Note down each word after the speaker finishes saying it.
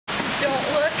Don't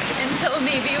look until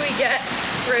maybe we get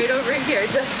right over here,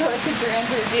 just so it's a grand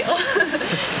reveal.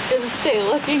 Just stay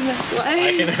looking this way.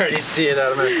 I can already see it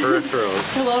out of my peripherals.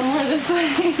 A little more this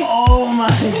way. Oh my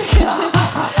god!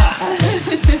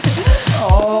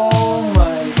 Oh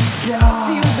my god!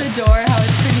 See with the door how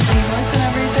it's pretty seamless and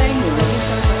everything?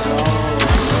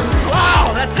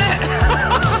 Wow, that's it!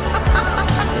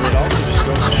 And it also just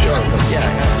goes to show, it's like, yeah, I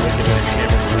have wicked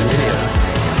cameras for videos,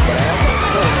 but I have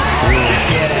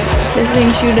this thing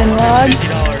shooting vlog.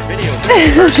 $50 video.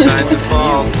 First signs of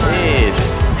fall. Indeed.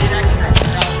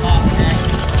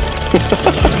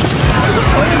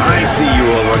 I see you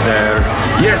over there.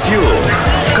 Yes, you.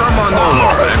 Come on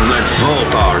over and let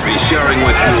Voltar be sharing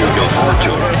with you your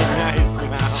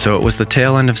fortune. So it was the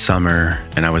tail end of summer,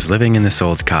 and I was living in this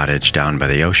old cottage down by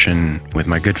the ocean with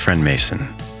my good friend Mason.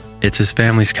 It's his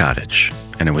family's cottage,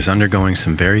 and it was undergoing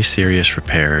some very serious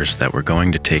repairs that were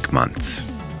going to take months.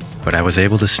 But I was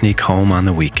able to sneak home on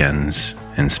the weekends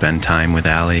and spend time with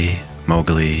Allie,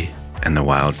 Mowgli, and the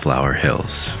Wildflower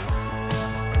Hills.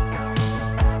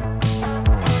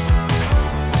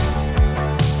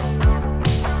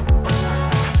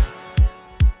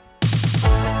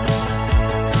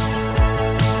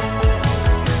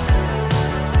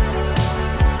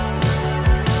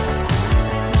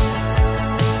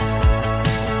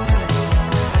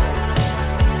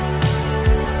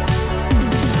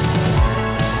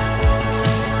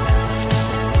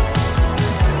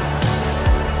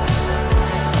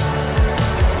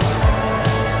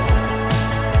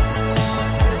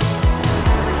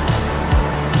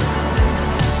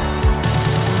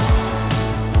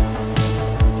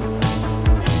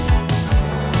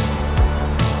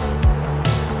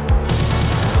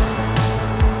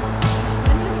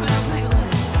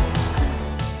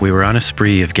 We were on a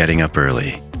spree of getting up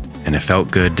early, and it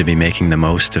felt good to be making the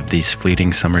most of these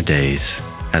fleeting summer days,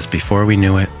 as before we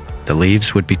knew it, the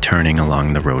leaves would be turning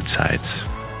along the roadsides.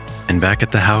 And back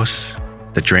at the house,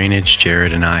 the drainage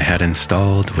Jared and I had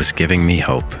installed was giving me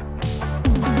hope.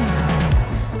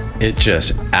 It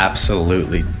just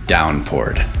absolutely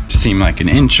downpoured. Seemed like an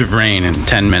inch of rain in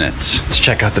 10 minutes. Let's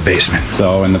check out the basement.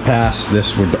 So in the past,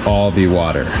 this would all be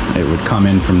water. It would come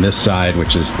in from this side,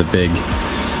 which is the big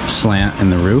slant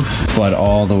in the roof, flood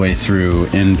all the way through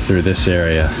in through this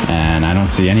area, and I don't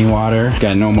see any water.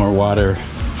 Got no more water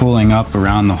pooling up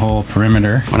around the whole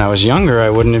perimeter. When I was younger, I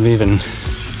wouldn't have even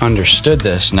understood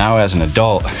this. Now as an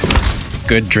adult,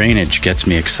 good drainage gets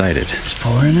me excited. It's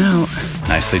pouring out.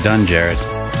 Nicely done, Jared.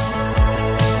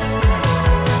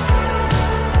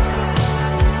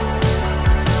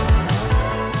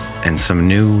 And some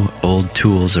new old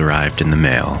tools arrived in the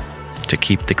mail to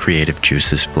keep the creative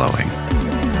juices flowing.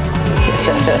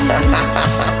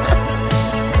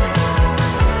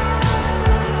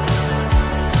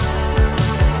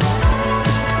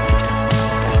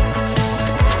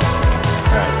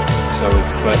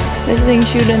 This thing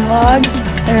shooting vlog.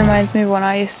 It reminds me of when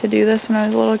I used to do this when I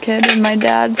was a little kid with my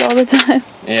dad's all the time.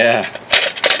 Yeah.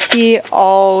 He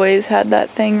always had that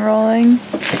thing rolling.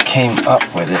 I came up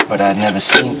with it, but I'd never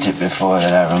seen it before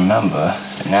that I remember.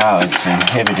 But now it's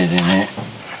inhibited in it.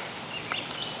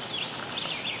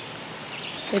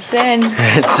 It's in.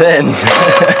 It's in.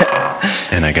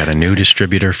 And I got a new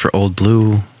distributor for Old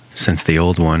Blue since the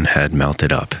old one had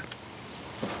melted up.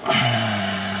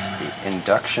 The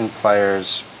induction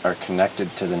pliers are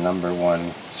connected to the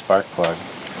 #1 spark plug.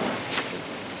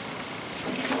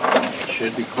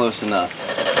 Should be close enough.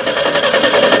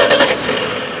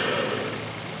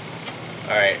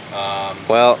 Alright,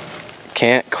 Well,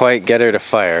 can't quite get her to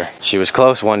fire. She was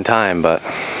close one time, but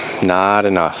not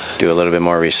enough. Do a little bit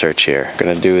more research here.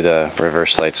 Gonna do the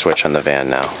reverse light switch on the van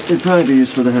now. It'd probably be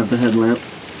useful to have the headlamp.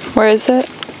 Where is it?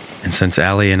 And since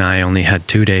Allie and I only had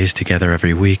 2 days together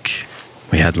every week,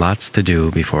 we had lots to do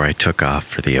before I took off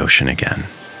for the ocean again.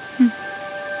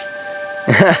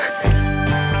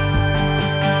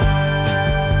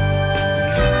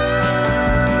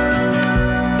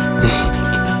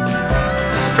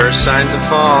 first signs of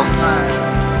fall.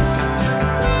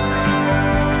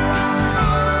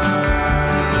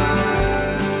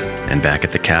 And back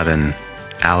at the cabin,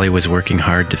 Allie was working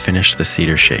hard to finish the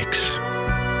cedar shakes.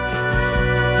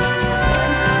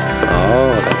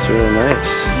 Oh, that's really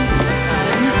nice.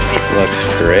 Looks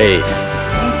great.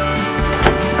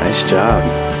 Nice job.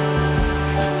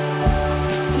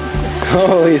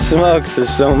 Holy smokes,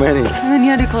 there's so many. And then you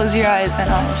had to close your eyes and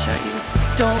I'll show you.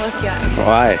 Don't look yet.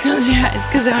 Why? Close your eyes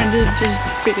because I wanted to just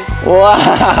be.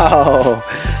 Wow!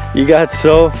 You got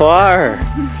so far.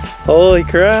 Holy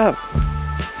crap.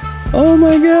 Oh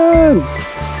my god.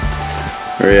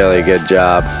 Really good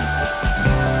job.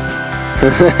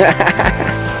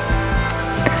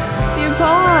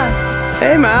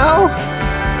 Hey, Mal.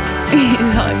 He's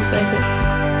all excited.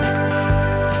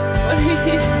 What are you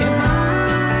doing?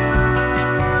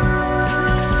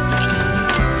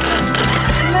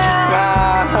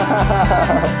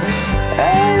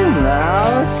 Hey,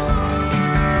 mouse.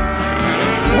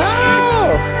 Wow.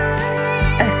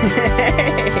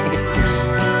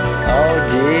 Oh,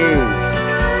 jeez.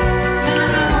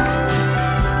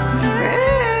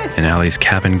 And Allie's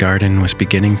cabin garden was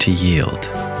beginning to yield.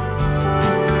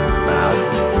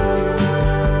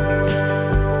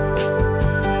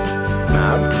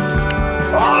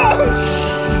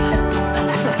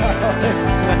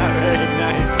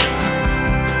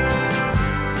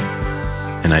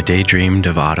 And I daydreamed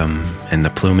of autumn and the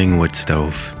pluming wood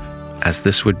stove, as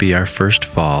this would be our first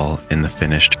fall in the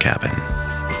finished cabin.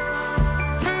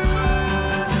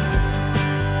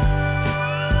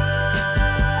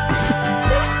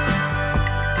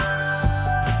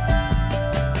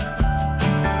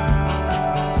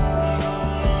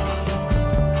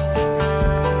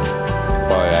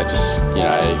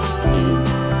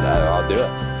 I'll do it.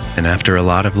 And after a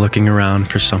lot of looking around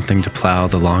for something to plow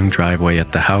the long driveway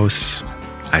at the house,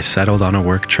 I settled on a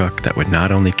work truck that would not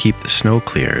only keep the snow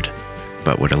cleared,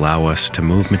 but would allow us to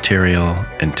move material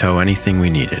and tow anything we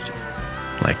needed,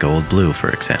 like Old Blue, for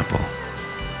example.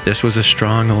 This was a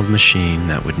strong old machine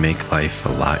that would make life a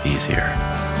lot easier.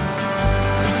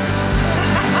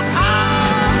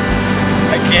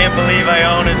 I can't believe I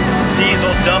own a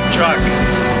diesel dump truck.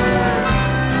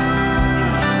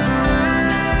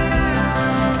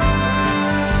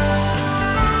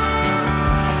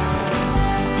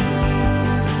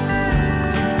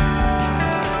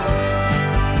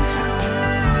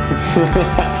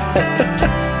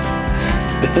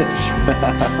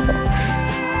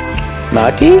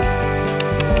 Maki?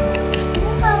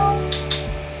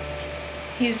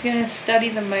 He's gonna study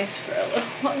the mice for a little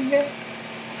longer.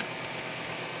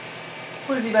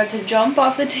 What is he about to jump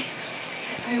off the table?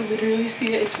 I literally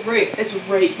see it. It's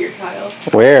right here, Kyle.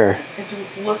 Where? It's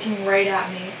looking right at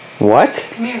me. What?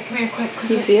 Come here, quick.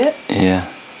 You see it? Yeah.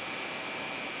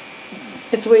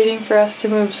 It's waiting for us to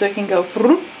move so it can go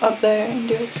up there and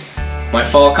do it. My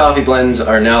fall coffee blends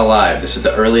are now live. This is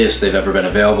the earliest they've ever been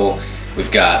available.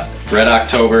 We've got Red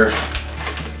October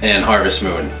and Harvest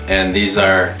Moon, and these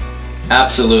are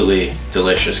absolutely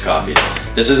delicious coffees.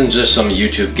 This isn't just some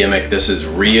YouTube gimmick. This is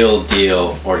real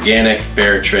deal, organic,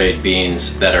 fair trade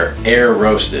beans that are air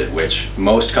roasted, which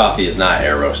most coffee is not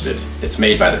air roasted. It's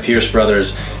made by the Pierce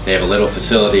brothers. They have a little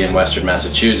facility in Western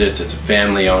Massachusetts. It's a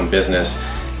family-owned business.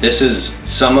 This is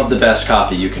some of the best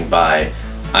coffee you can buy.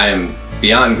 I am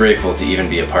beyond grateful to even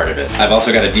be a part of it. I've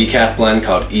also got a decaf blend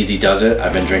called Easy Does It.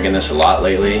 I've been drinking this a lot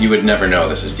lately. You would never know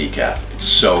this is decaf. It's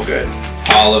so good.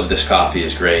 All of this coffee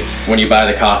is great. When you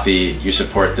buy the coffee, you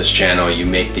support this channel, you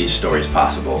make these stories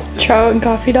possible.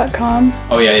 Troutandcoffee.com.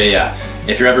 Oh yeah.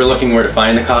 If you're ever looking where to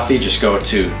find the coffee, just go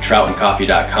to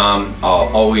troutandcoffee.com. I'll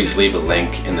always leave a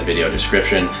link in the video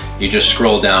description. You just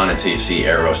scroll down until you see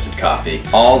air roasted coffee.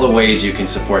 All the ways you can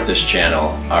support this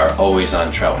channel are always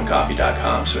on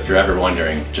troutandcoffee.com. So if you're ever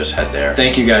wondering, just head there.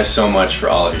 Thank you guys so much for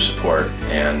all of your support.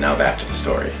 And now back to the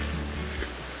story.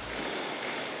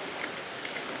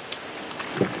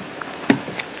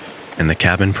 And the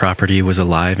cabin property was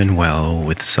alive and well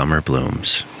with summer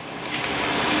blooms.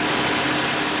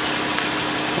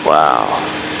 Wow.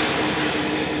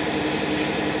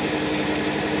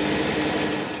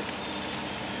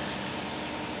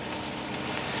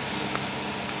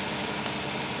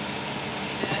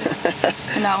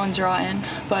 And that one's rotten,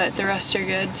 but the rest are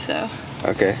good, so.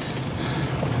 Okay.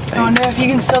 I wonder if you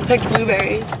can still pick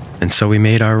blueberries. And so we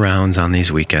made our rounds on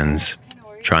these weekends,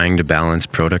 trying to balance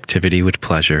productivity with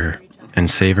pleasure and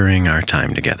savoring our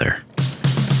time together.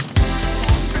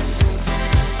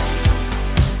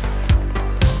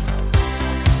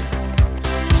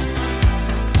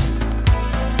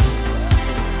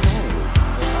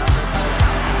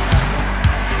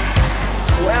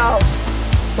 Well,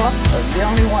 the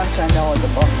only ones I know are the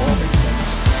buffalo.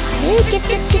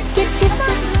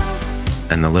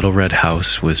 And the little red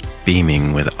house was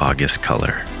beaming with August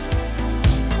color.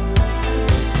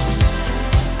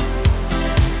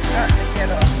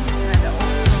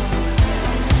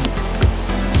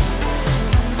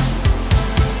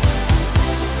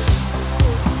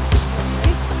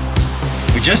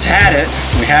 We just had it.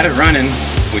 We had it running.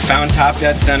 We found top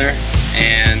dead center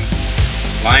and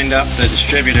lined up the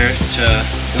distributor to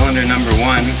cylinder number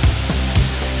 1.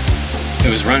 It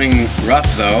was running rough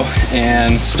though,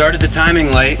 and started the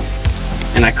timing late,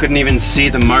 and I couldn't even see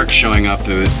the mark showing up.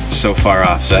 It was so far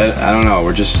off. So I don't know.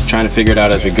 We're just trying to figure it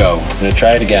out as we go. I'm gonna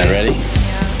try it again. Ready?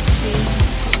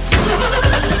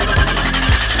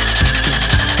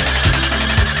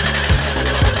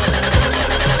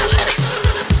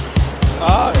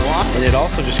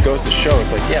 goes to show,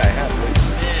 it's like, yeah, I have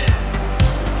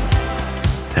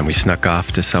it. And we snuck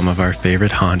off to some of our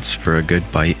favorite haunts for a good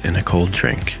bite and a cold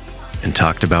drink, and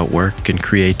talked about work and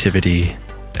creativity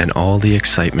and all the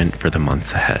excitement for the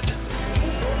months ahead.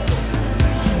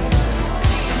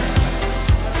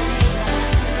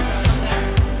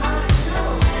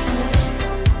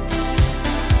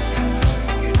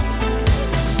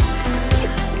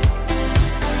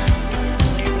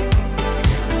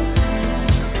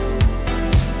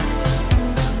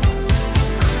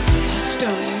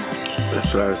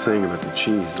 That's what I was saying about the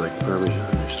cheese, like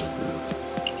Parmesan or something.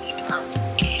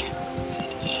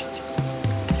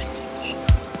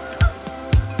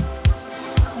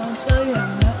 I'll tell you,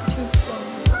 I'm not too full.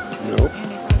 Nope.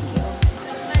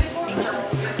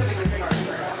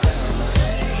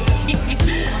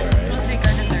 We'll take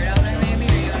our dessert out there maybe, or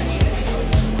you want to eat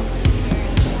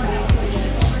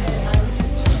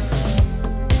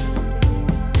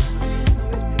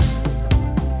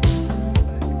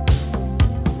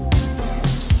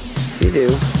You do.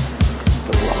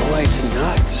 The low light's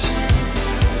nuts.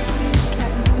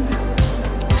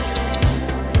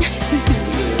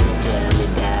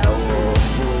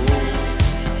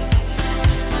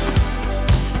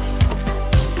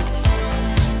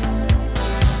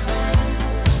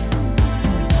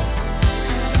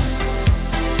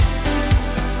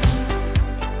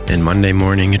 And Monday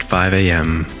morning at 5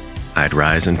 a.m., I'd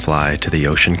rise and fly to the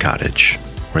ocean cottage,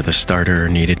 where the starter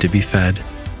needed to be fed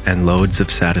and loads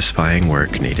of satisfying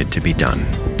work needed to be done.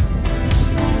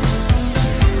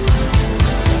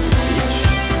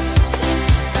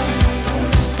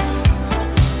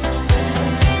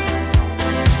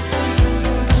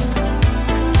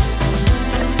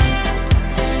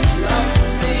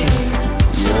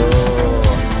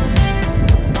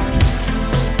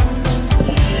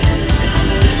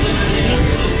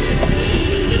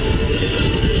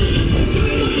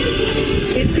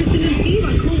 It's Kristen and Steve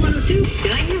on Cool 102.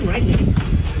 Dine here right now.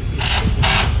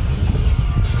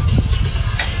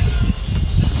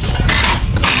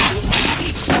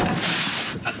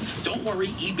 Don't worry,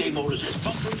 eBay Motors has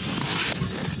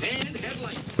bumpers and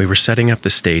headlights. We were setting up the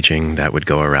staging that would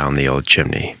go around the old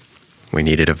chimney. We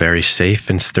needed a very safe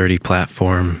and sturdy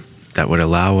platform that would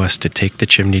allow us to take the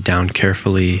chimney down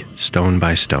carefully, stone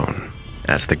by stone,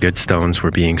 as the good stones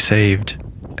were being saved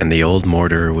and the old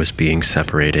mortar was being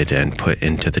separated and put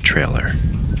into the trailer.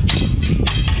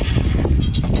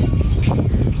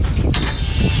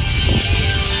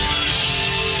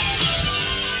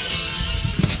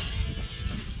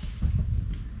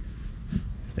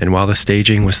 And while the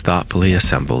staging was thoughtfully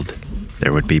assembled,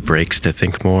 there would be breaks to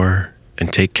think more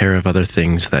and take care of other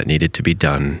things that needed to be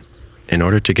done in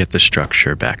order to get the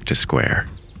structure back to square,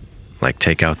 like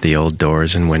take out the old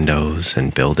doors and windows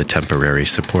and build a temporary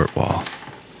support wall.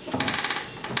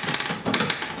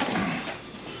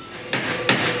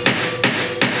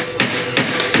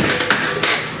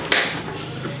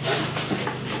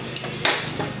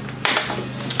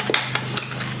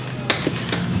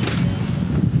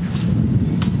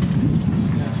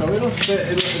 So it'll sit,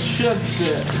 it should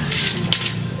sit.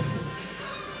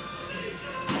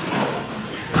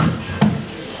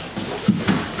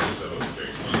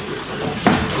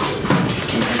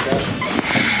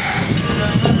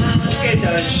 It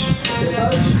does.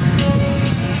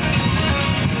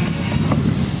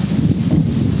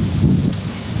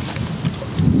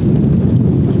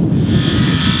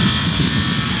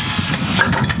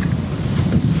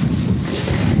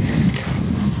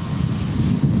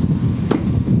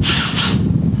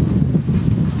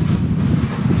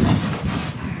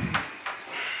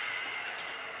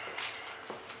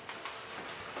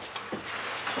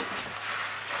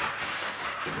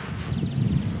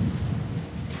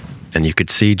 And you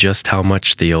could see just how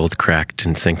much the old cracked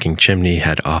and sinking chimney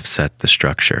had offset the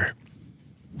structure.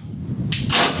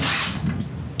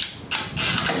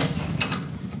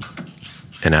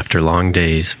 And after long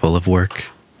days full of work,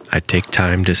 I'd take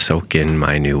time to soak in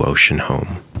my new ocean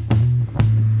home.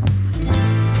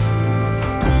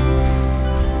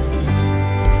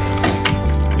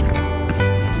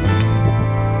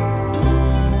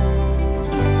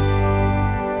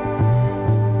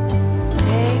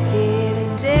 Take it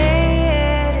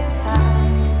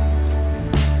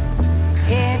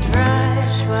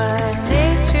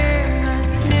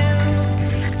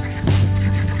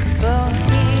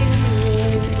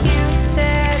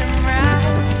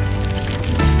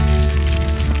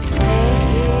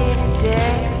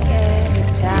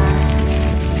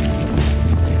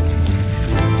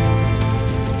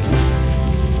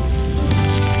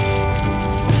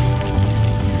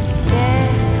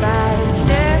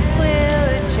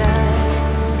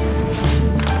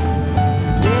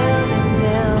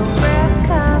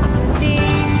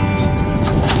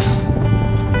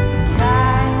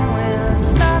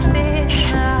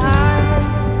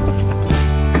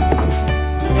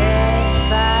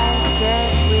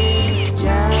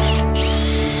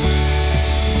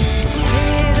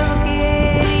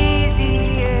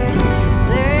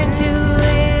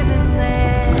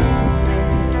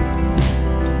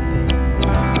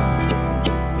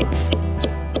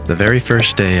The very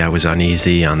first day I was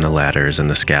uneasy on the ladders and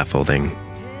the scaffolding,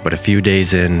 but a few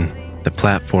days in, the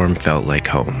platform felt like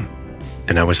home.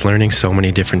 And I was learning so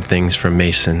many different things from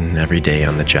Mason every day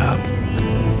on the job.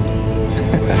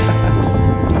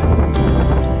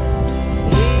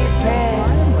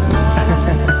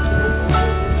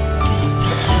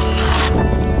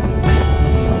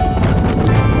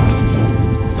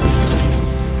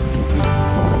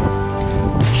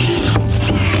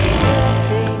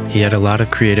 He had a lot of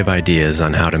creative ideas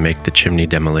on how to make the chimney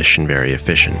demolition very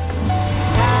efficient.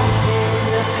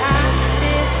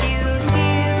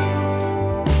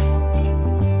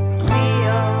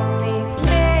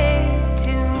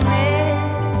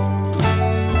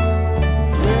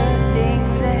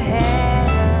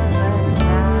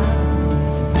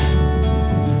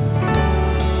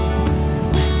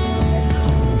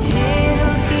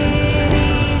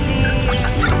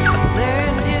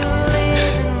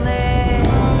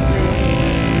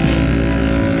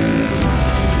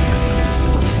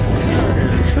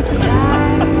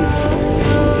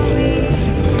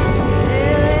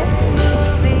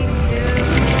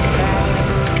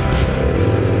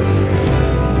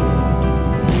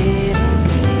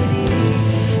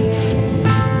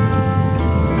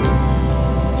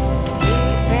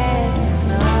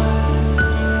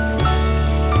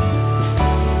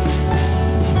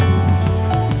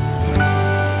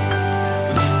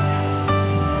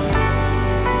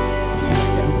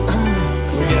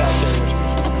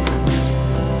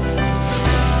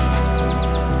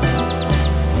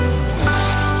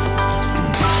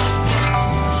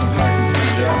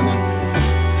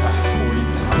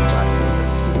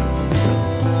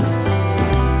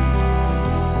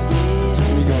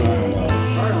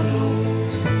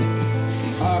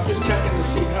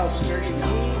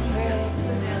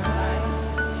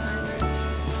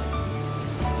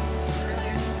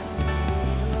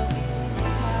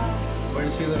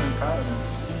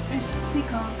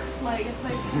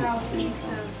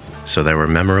 So there were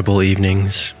memorable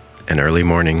evenings and early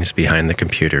mornings behind the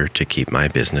computer to keep my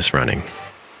business running.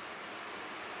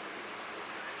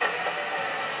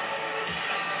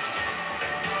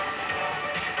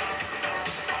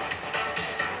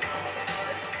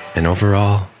 And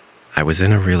overall, I was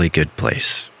in a really good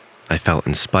place. I felt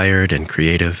inspired and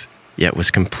creative, yet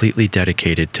was completely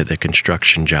dedicated to the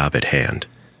construction job at hand,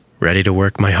 ready to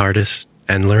work my hardest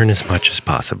and learn as much as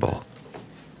possible.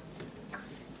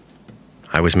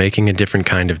 I was making a different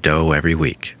kind of dough every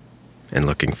week, and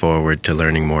looking forward to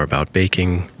learning more about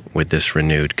baking with this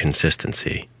renewed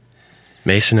consistency.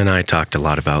 Mason and I talked a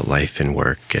lot about life and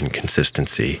work and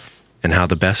consistency, and how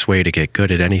the best way to get good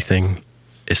at anything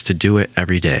is to do it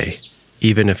every day,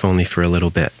 even if only for a little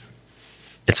bit.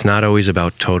 It's not always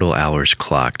about total hours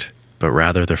clocked, but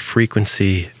rather the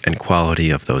frequency and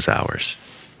quality of those hours.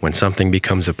 When something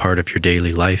becomes a part of your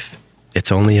daily life,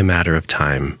 it's only a matter of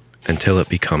time until it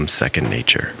becomes second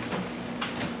nature.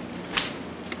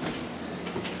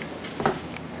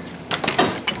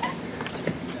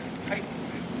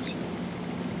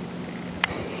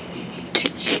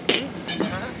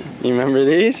 You remember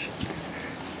these?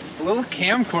 A little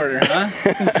camcorder, huh? I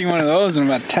haven't seen one of those in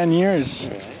about 10 years.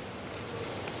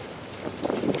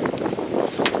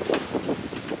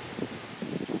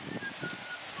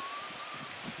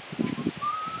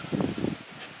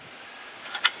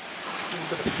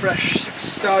 Fresh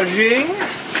staging,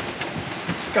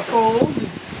 scaffold,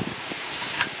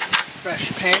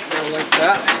 fresh paint, I like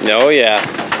that. Oh yeah,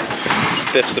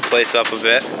 spiffs the place up a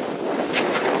bit.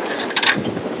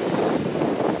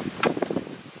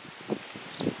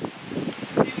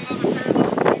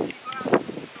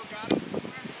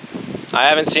 I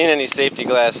haven't seen any safety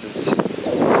glasses.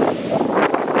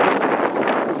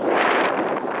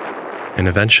 And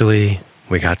eventually,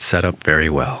 we got set up very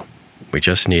well. We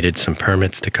just needed some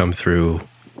permits to come through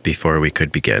before we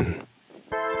could begin.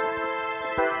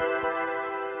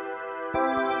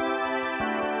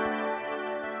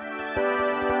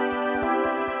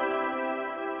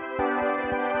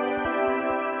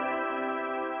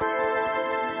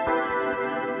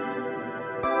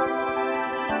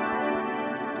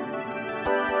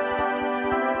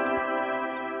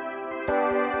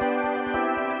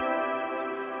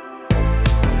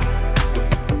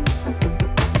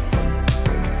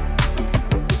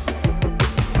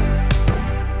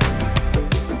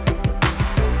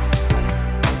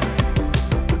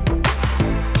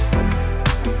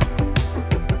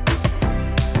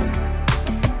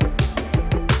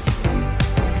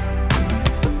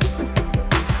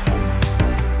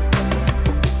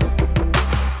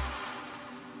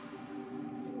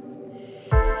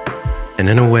 And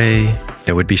in a way,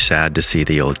 it would be sad to see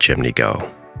the old chimney go.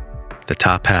 The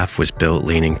top half was built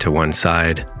leaning to one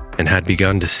side and had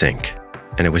begun to sink,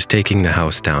 and it was taking the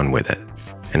house down with it.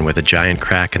 And with a giant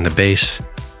crack in the base,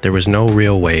 there was no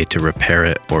real way to repair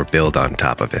it or build on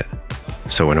top of it.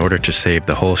 So in order to save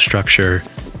the whole structure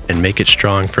and make it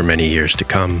strong for many years to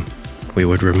come, we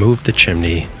would remove the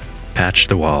chimney, patch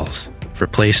the walls,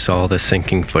 replace all the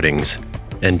sinking footings,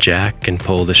 and jack and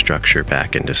pull the structure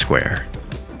back into square.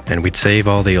 And we'd save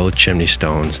all the old chimney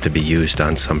stones to be used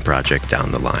on some project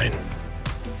down the line.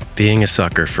 Being a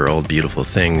sucker for old beautiful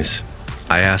things,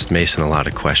 I asked Mason a lot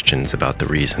of questions about the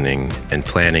reasoning and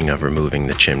planning of removing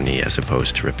the chimney as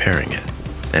opposed to repairing it.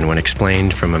 And when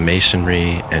explained from a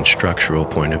masonry and structural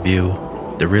point of view,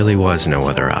 there really was no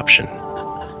other option.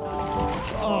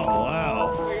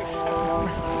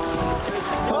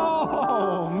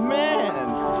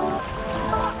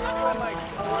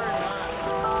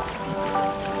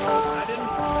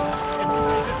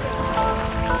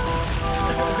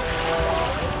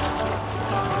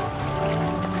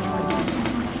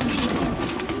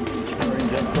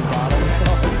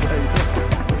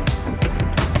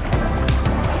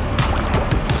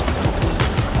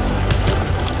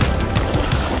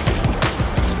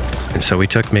 So we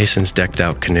took Mason's decked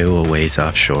out canoe a ways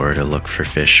offshore to look for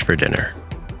fish for dinner.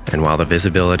 And while the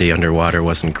visibility underwater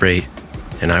wasn't great,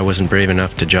 and I wasn't brave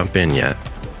enough to jump in yet,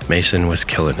 Mason was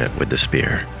killing it with the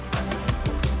spear.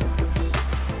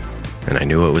 And I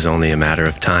knew it was only a matter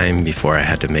of time before I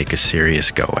had to make a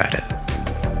serious go at it.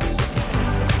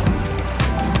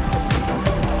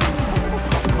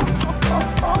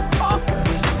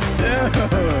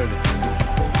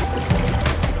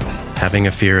 Having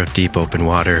a fear of deep open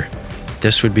water,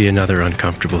 this would be another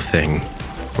uncomfortable thing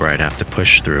where I'd have to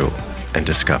push through and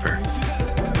discover. How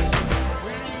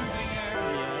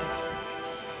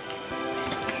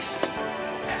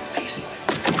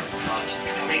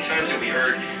many times have we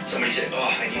heard somebody say,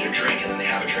 "Oh, I need a drink," and then they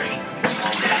have a drink, and then they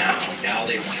calm down. Now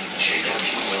they shake up a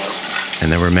few more.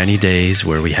 And there were many days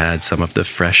where we had some of the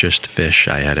freshest fish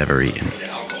I had ever eaten.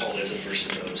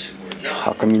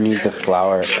 How come you need the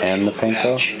flour and the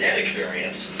panko? Genetic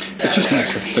variants. It just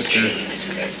makes it thicker.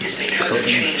 It's because of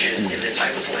changes in this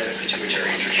hypothalamic pituitary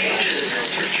through changes in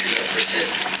serotonin that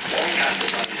persist long past the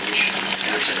time in which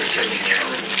it's certainly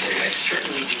terrible for you. I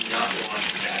certainly do not want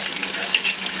that to be the message.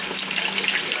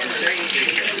 I'm saying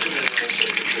changes in the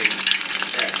circuitry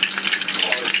that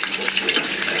cause people to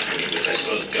interact with, I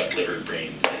suppose, gut, liver,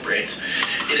 brain, and brains.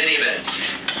 In any event,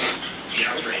 you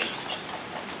have a brain.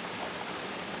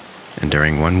 And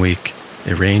during 1 week,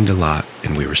 it rained a lot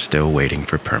and we were still waiting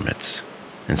for permits.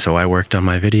 And so I worked on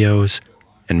my videos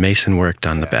and Mason worked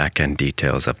on the back-end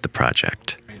details of the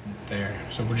project. Right there.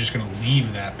 So we're just gonna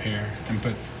leave that pair and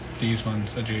put these ones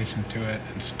adjacent to it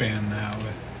and span that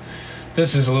with.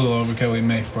 This is a little overkill, we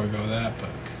may forego that,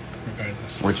 but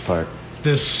regardless. Which part?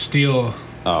 This steel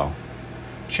Oh.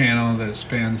 channel that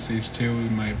spans these two, we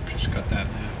might just cut that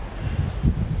in half.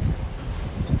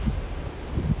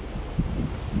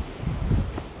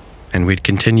 And we'd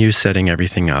continue setting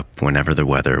everything up whenever the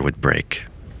weather would break.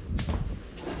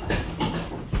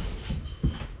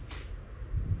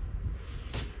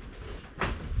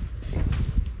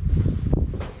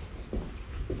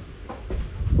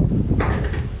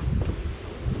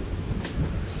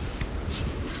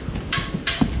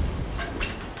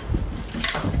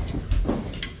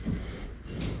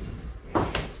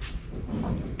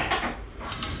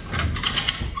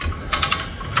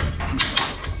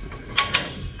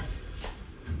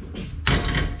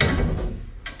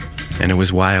 And it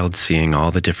was wild seeing all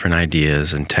the different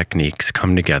ideas and techniques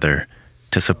come together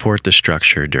to support the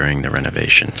structure during the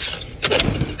renovations.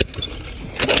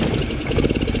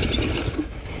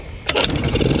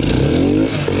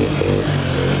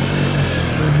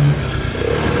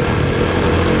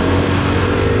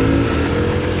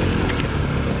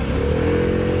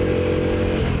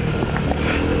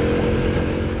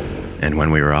 And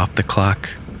when we were off the clock,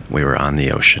 we were on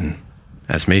the ocean,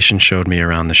 as Mason showed me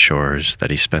around the shores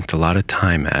that he spent a lot of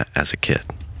time at as a kid.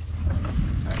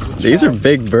 These are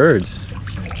big birds.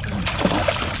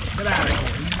 Get out of here.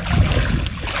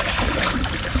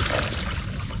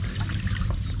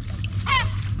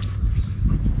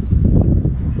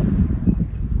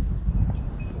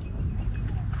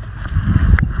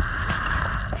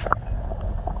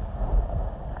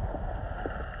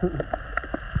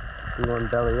 You're going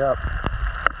belly up.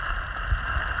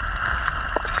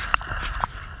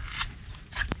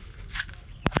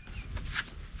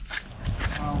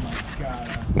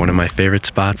 One of my favorite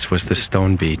spots was the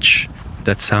stone beach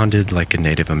that sounded like a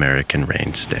Native American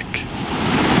rain stick.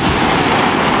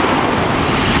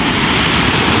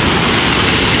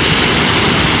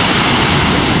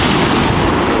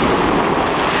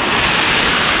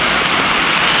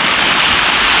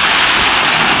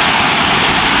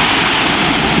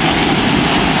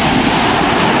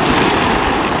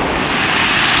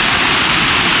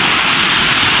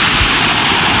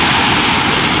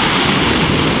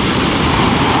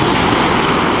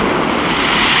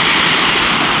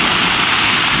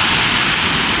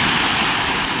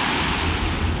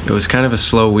 It was kind of a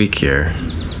slow week here.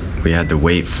 We had to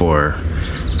wait for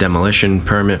demolition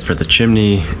permit for the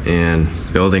chimney and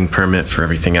building permit for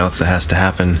everything else that has to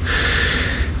happen,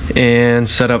 and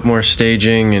set up more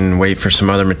staging and wait for some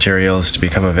other materials to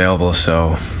become available.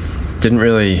 So didn't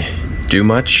really do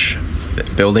much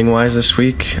building wise this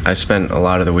week. I spent a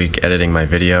lot of the week editing my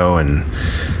video and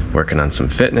working on some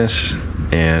fitness,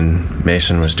 and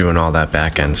Mason was doing all that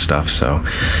back end stuff. So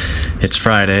it's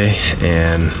Friday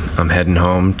and I'm heading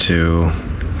home to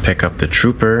pick up the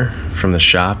Trooper from the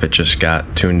shop. It just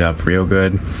got tuned up real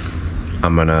good.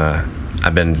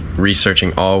 I've been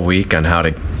researching all week on how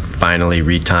to finally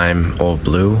retime Old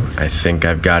Blue. I think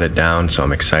I've got it down, so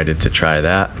I'm excited to try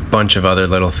that. Bunch of other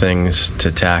little things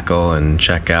to tackle and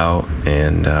check out,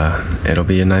 and it'll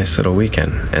be a nice little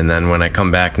weekend. And then when I come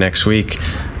back next week,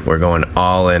 we're going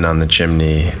all in on the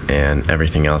chimney and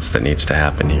everything else that needs to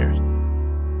happen here.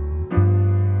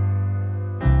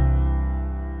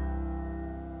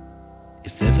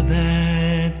 If ever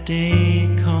that day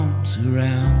comes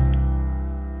around,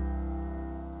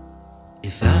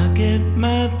 if I get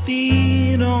my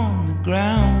feet on the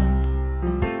ground,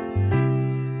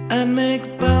 I'd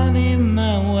make Bonnie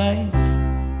my wife,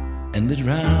 and we'd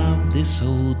rob this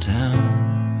whole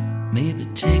town. Maybe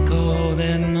take all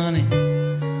that money,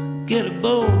 get a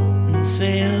boat and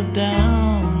sail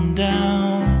down,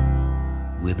 down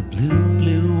where the blue,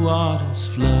 blue waters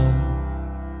flow.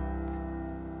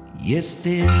 Yes,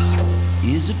 this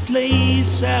is a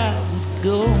place I would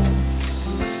go.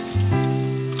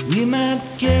 We might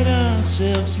get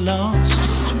ourselves lost.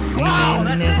 Wow,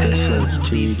 that's it. So it's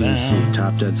TDC,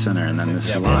 top dead center, and then this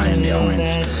line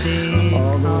points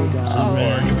all the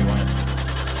way down.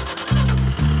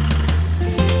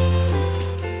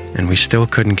 And we still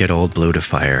couldn't get Old Blue to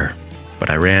fire, but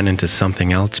I ran into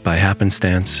something else by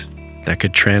happenstance that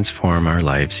could transform our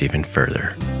lives even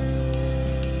further.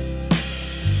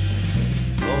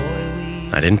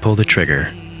 I didn't pull the trigger,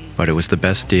 but it was the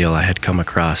best deal I had come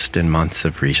across in months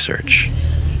of research.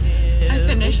 I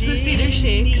finished the cedar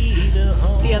shakes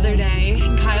the other day,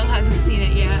 and Kyle hasn't seen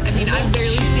it yet. I mean, I've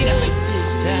barely seen it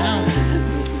myself.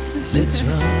 Let's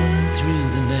run through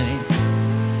the night.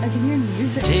 I can hear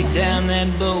music. Take down that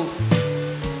boat,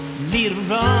 lead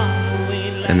her on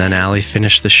away. And then Allie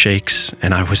finished the shakes,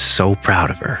 and I was so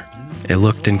proud of her. It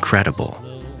looked incredible,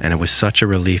 and it was such a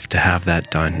relief to have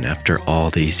that done after all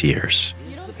these years.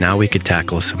 Now we could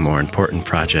tackle some more important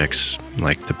projects,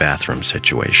 like the bathroom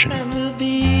situation. And we'll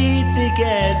be thick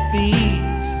as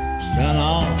thieves, run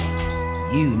off,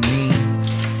 you and me.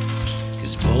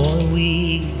 'Cause boy,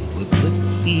 we were put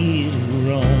here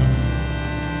wrong.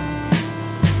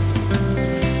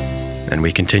 And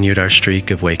we continued our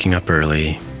streak of waking up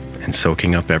early and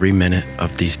soaking up every minute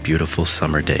of these beautiful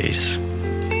summer days.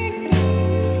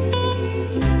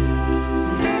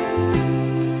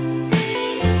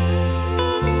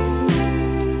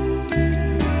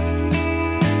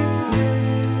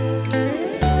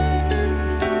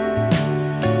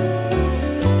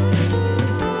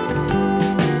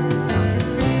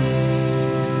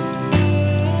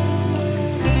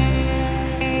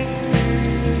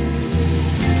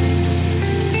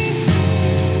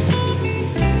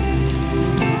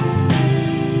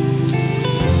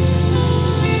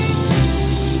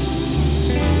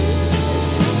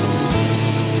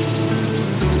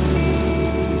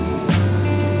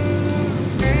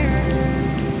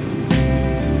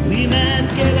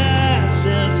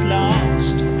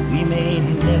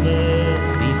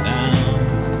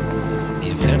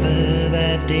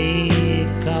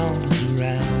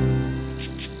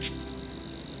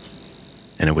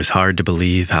 And it was hard to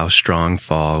believe how strong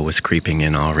fall was creeping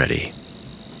in already.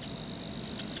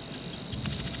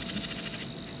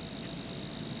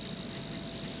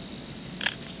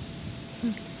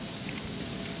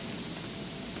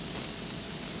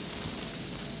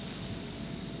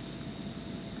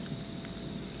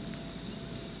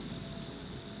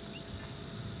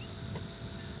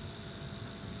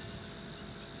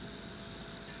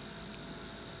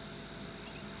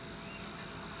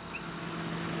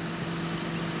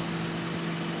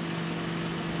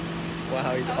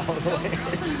 Wow, he's all the way.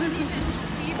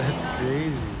 That's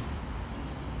crazy.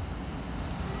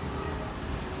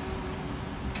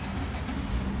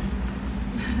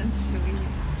 That's sweet.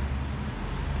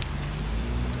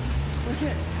 Look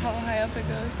at how high up it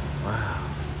goes. Wow.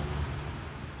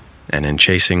 And in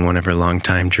chasing one of her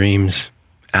longtime dreams,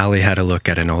 Allie had a look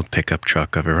at an old pickup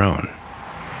truck of her own.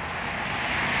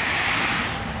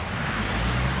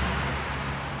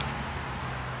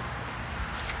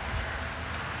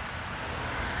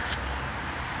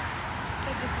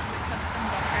 Said this is a custom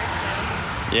bumper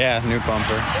too. Yeah, new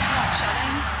bumper. It's not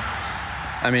shutting.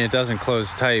 I mean, it doesn't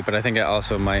close tight, but I think it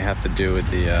also might have to do with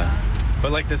the,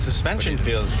 but like the suspension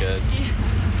feels good. Yeah.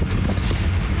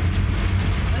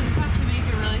 I just have to make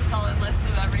a really solid list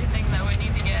of everything that we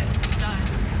need to get done.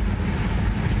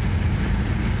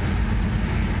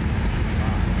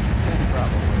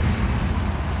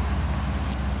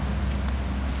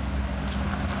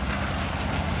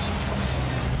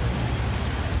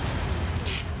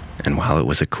 And while it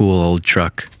was a cool old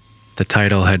truck, the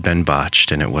title had been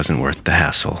botched and it wasn't worth the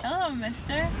hassle. Hello,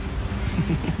 mister.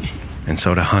 And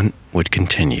so the hunt would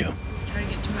continue. Try to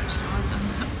get too much sauce on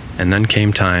that. And then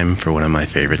came time for one of my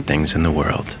favorite things in the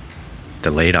world,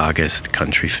 the late August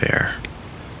country fair.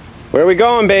 Where are we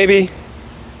going, baby?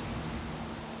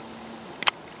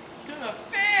 To the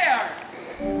fair!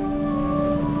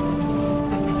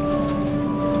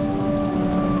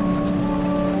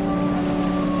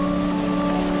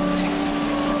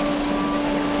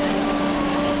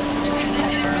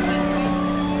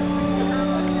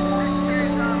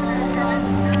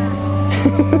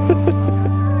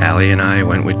 Allie and I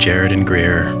went with Jared and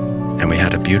Greer, and we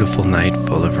had a beautiful night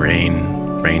full of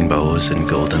rain, rainbows, and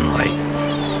golden light.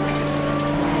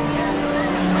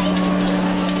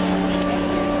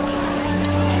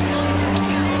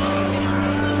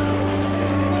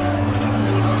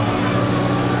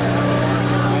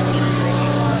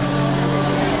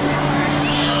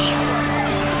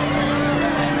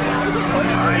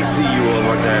 I see you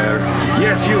over there.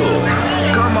 Yes, you.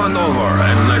 Come on over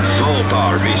and let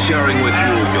Zoltar be sharing with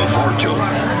you your fortune.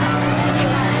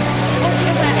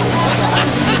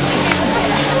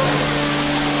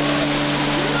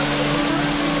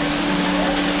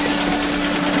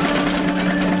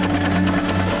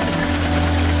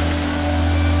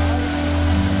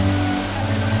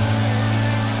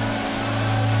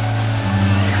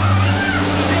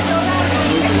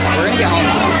 We're gonna get home.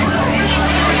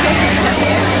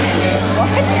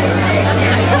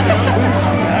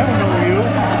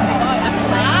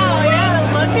 Wow, yeah,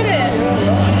 look at it.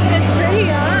 It's pretty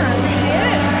on.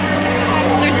 Yeah.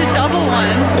 There's a double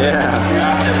one.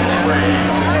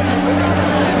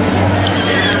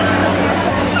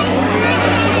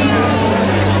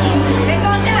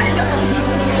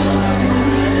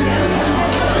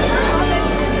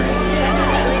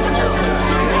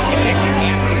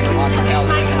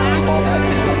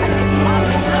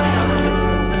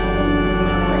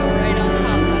 Right on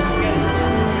top, that's good.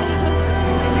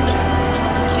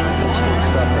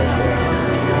 Stuff right there.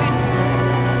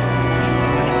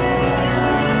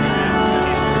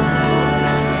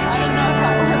 I don't know if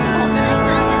that worked.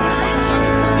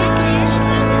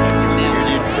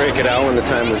 You'd break it out when the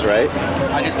time was right.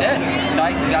 I just did.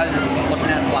 Nice, you guys are looking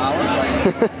at flowers.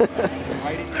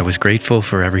 I was grateful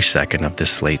for every second of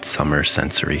this late summer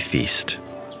sensory feast,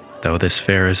 though this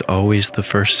fair is always the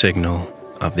first signal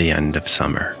of the end of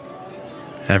summer.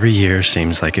 Every year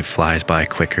seems like it flies by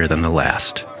quicker than the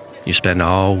last. You spend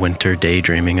all winter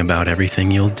daydreaming about everything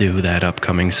you'll do that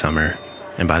upcoming summer,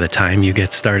 and by the time you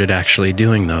get started actually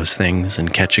doing those things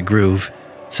and catch a groove,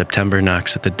 September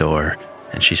knocks at the door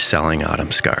and she's selling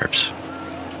autumn scarves.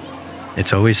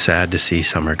 It's always sad to see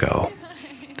summer go.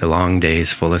 The long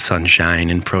days full of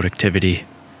sunshine and productivity,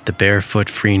 the barefoot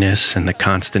freeness and the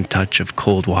constant touch of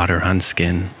cold water on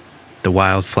skin, the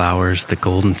wildflowers, the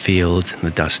golden fields, and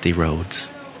the dusty roads.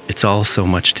 It's all so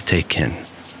much to take in,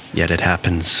 yet it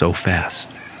happens so fast.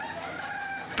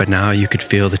 But now you could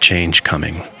feel the change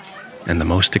coming, and the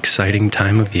most exciting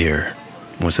time of year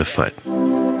was afoot.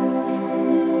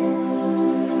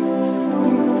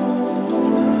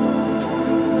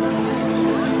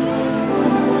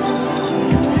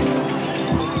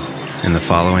 And the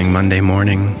following Monday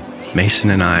morning,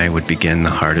 Mason and I would begin the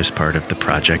hardest part of the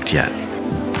project yet.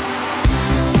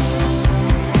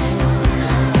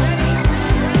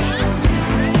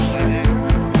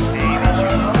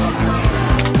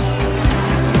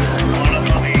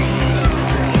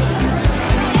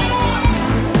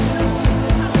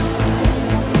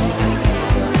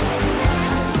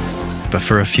 But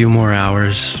for a few more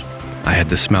hours, I had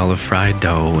the smell of fried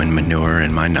dough and manure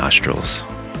in my nostrils,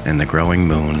 and the growing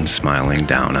moon smiling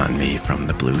down on me from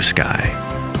the blue sky.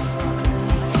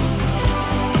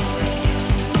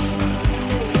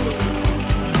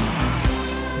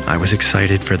 I was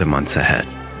excited for the months ahead,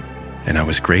 and I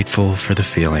was grateful for the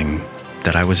feeling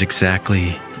that I was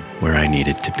exactly where I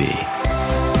needed to be.